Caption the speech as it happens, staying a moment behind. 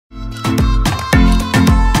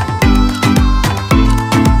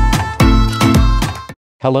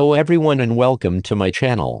Hello everyone and welcome to my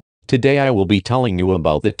channel. Today I will be telling you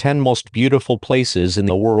about the 10 most beautiful places in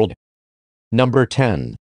the world. Number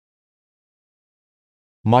 10.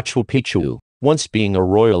 Machu Picchu. Once being a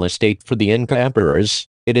royal estate for the Inca emperors,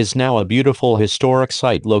 it is now a beautiful historic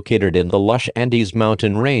site located in the lush Andes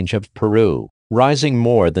mountain range of Peru. Rising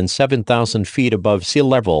more than 7,000 feet above sea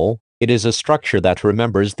level, it is a structure that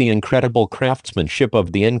remembers the incredible craftsmanship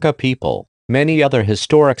of the Inca people. Many other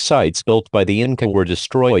historic sites built by the Inca were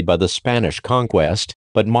destroyed by the Spanish conquest,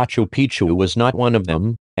 but Machu Picchu was not one of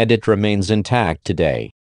them, and it remains intact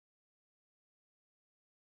today.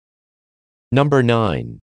 Number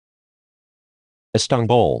 9.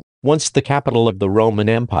 Istanbul. Once the capital of the Roman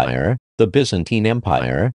Empire, the Byzantine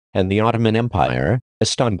Empire, and the Ottoman Empire,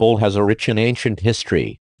 Istanbul has a rich and ancient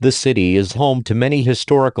history. The city is home to many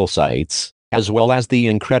historical sites, as well as the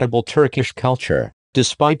incredible Turkish culture.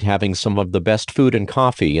 Despite having some of the best food and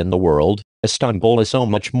coffee in the world, Istanbul has so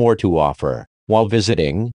much more to offer. While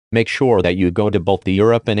visiting, make sure that you go to both the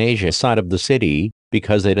Europe and Asia side of the city,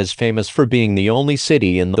 because it is famous for being the only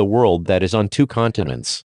city in the world that is on two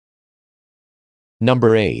continents.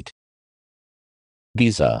 Number 8.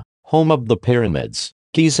 Giza, home of the pyramids.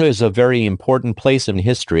 Giza is a very important place in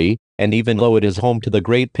history, and even though it is home to the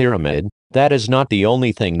Great Pyramid, that is not the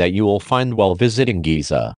only thing that you will find while visiting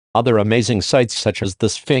Giza. Other amazing sites such as the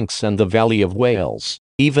Sphinx and the Valley of Whales.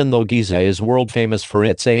 Even though Giza is world famous for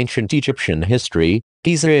its ancient Egyptian history,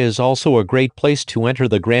 Giza is also a great place to enter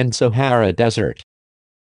the Grand Sahara Desert.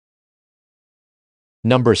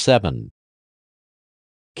 Number 7.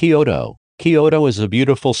 Kyoto. Kyoto is a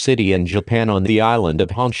beautiful city in Japan on the island of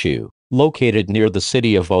Honshu. Located near the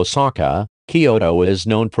city of Osaka, Kyoto is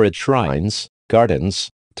known for its shrines, gardens,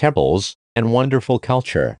 temples, and wonderful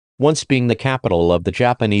culture. Once being the capital of the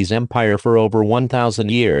Japanese Empire for over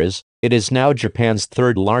 1,000 years, it is now Japan's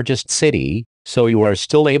third largest city, so you are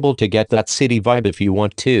still able to get that city vibe if you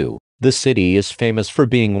want to. The city is famous for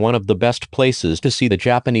being one of the best places to see the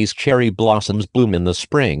Japanese cherry blossoms bloom in the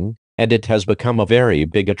spring, and it has become a very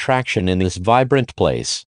big attraction in this vibrant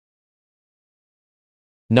place.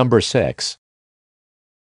 Number 6.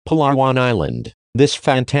 Palawan Island. This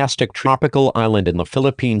fantastic tropical island in the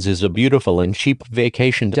Philippines is a beautiful and cheap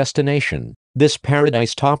vacation destination. This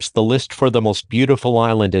paradise tops the list for the most beautiful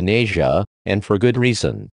island in Asia, and for good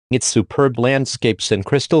reason. Its superb landscapes and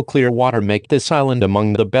crystal clear water make this island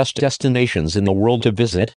among the best destinations in the world to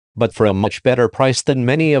visit, but for a much better price than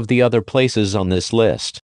many of the other places on this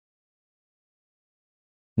list.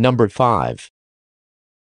 Number 5.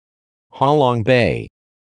 Ha Long Bay.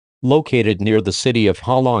 Located near the city of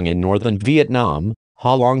Ha Long in northern Vietnam,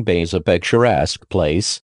 Ha Long Bay is a picturesque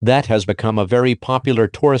place that has become a very popular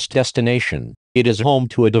tourist destination. It is home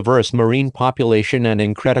to a diverse marine population and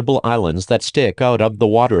incredible islands that stick out of the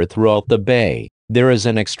water throughout the bay. There is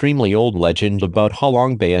an extremely old legend about Ha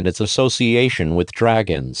Long Bay and its association with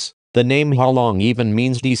dragons. The name Ha Long even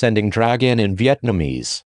means descending dragon in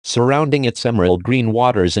Vietnamese. Surrounding its emerald green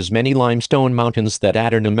waters is many limestone mountains that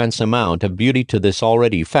add an immense amount of beauty to this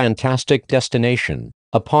already fantastic destination.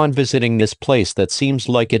 Upon visiting this place that seems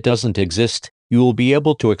like it doesn't exist, you will be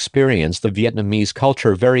able to experience the Vietnamese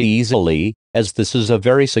culture very easily, as this is a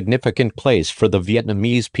very significant place for the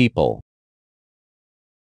Vietnamese people.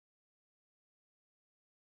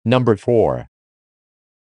 Number 4.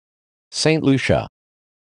 St. Lucia.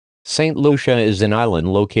 St. Lucia is an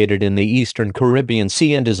island located in the eastern Caribbean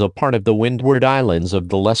Sea and is a part of the Windward Islands of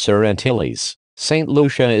the Lesser Antilles. St.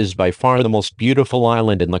 Lucia is by far the most beautiful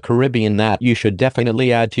island in the Caribbean that you should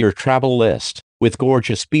definitely add to your travel list. With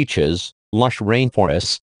gorgeous beaches, lush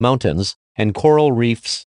rainforests, mountains, and coral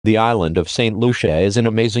reefs, the island of St. Lucia is an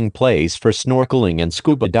amazing place for snorkeling and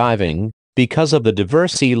scuba diving, because of the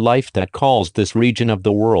diverse sea life that calls this region of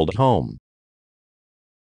the world home.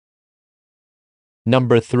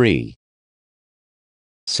 Number 3.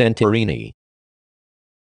 Santorini.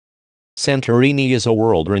 Santorini is a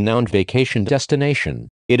world-renowned vacation destination.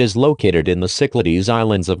 It is located in the Cyclades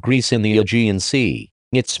Islands of Greece in the Aegean Sea.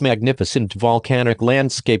 Its magnificent volcanic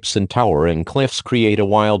landscapes and towering cliffs create a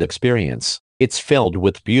wild experience. It's filled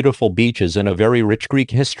with beautiful beaches and a very rich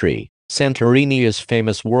Greek history. Santorini is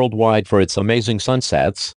famous worldwide for its amazing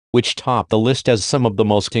sunsets, which top the list as some of the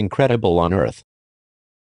most incredible on Earth.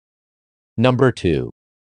 Number 2.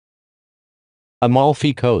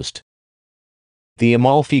 Amalfi Coast. The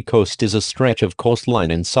Amalfi Coast is a stretch of coastline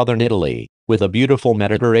in southern Italy, with a beautiful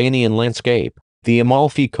Mediterranean landscape. The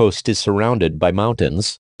Amalfi Coast is surrounded by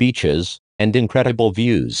mountains, beaches, and incredible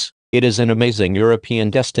views. It is an amazing European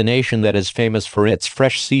destination that is famous for its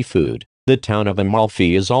fresh seafood. The town of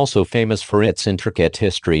Amalfi is also famous for its intricate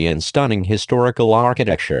history and stunning historical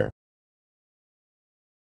architecture.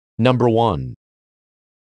 Number 1.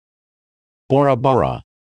 Bora Bora.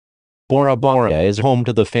 Bora Bora is home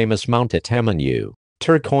to the famous Mount Atamanyu.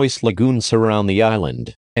 Turquoise lagoons surround the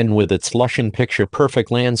island, and with its lush and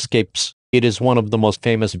picture-perfect landscapes, it is one of the most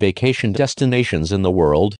famous vacation destinations in the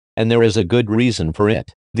world, and there is a good reason for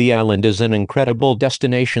it. The island is an incredible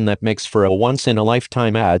destination that makes for a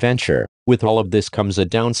once-in-a-lifetime adventure. With all of this comes a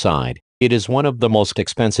downside. It is one of the most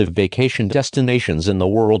expensive vacation destinations in the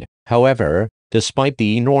world. However, despite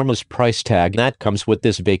the enormous price tag that comes with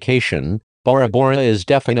this vacation, Bora Bora is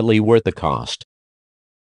definitely worth the cost.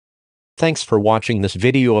 Thanks for watching this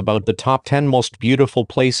video about the top 10 most beautiful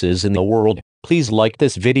places in the world. Please like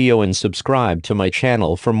this video and subscribe to my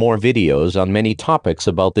channel for more videos on many topics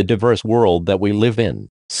about the diverse world that we live in.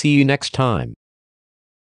 See you next time.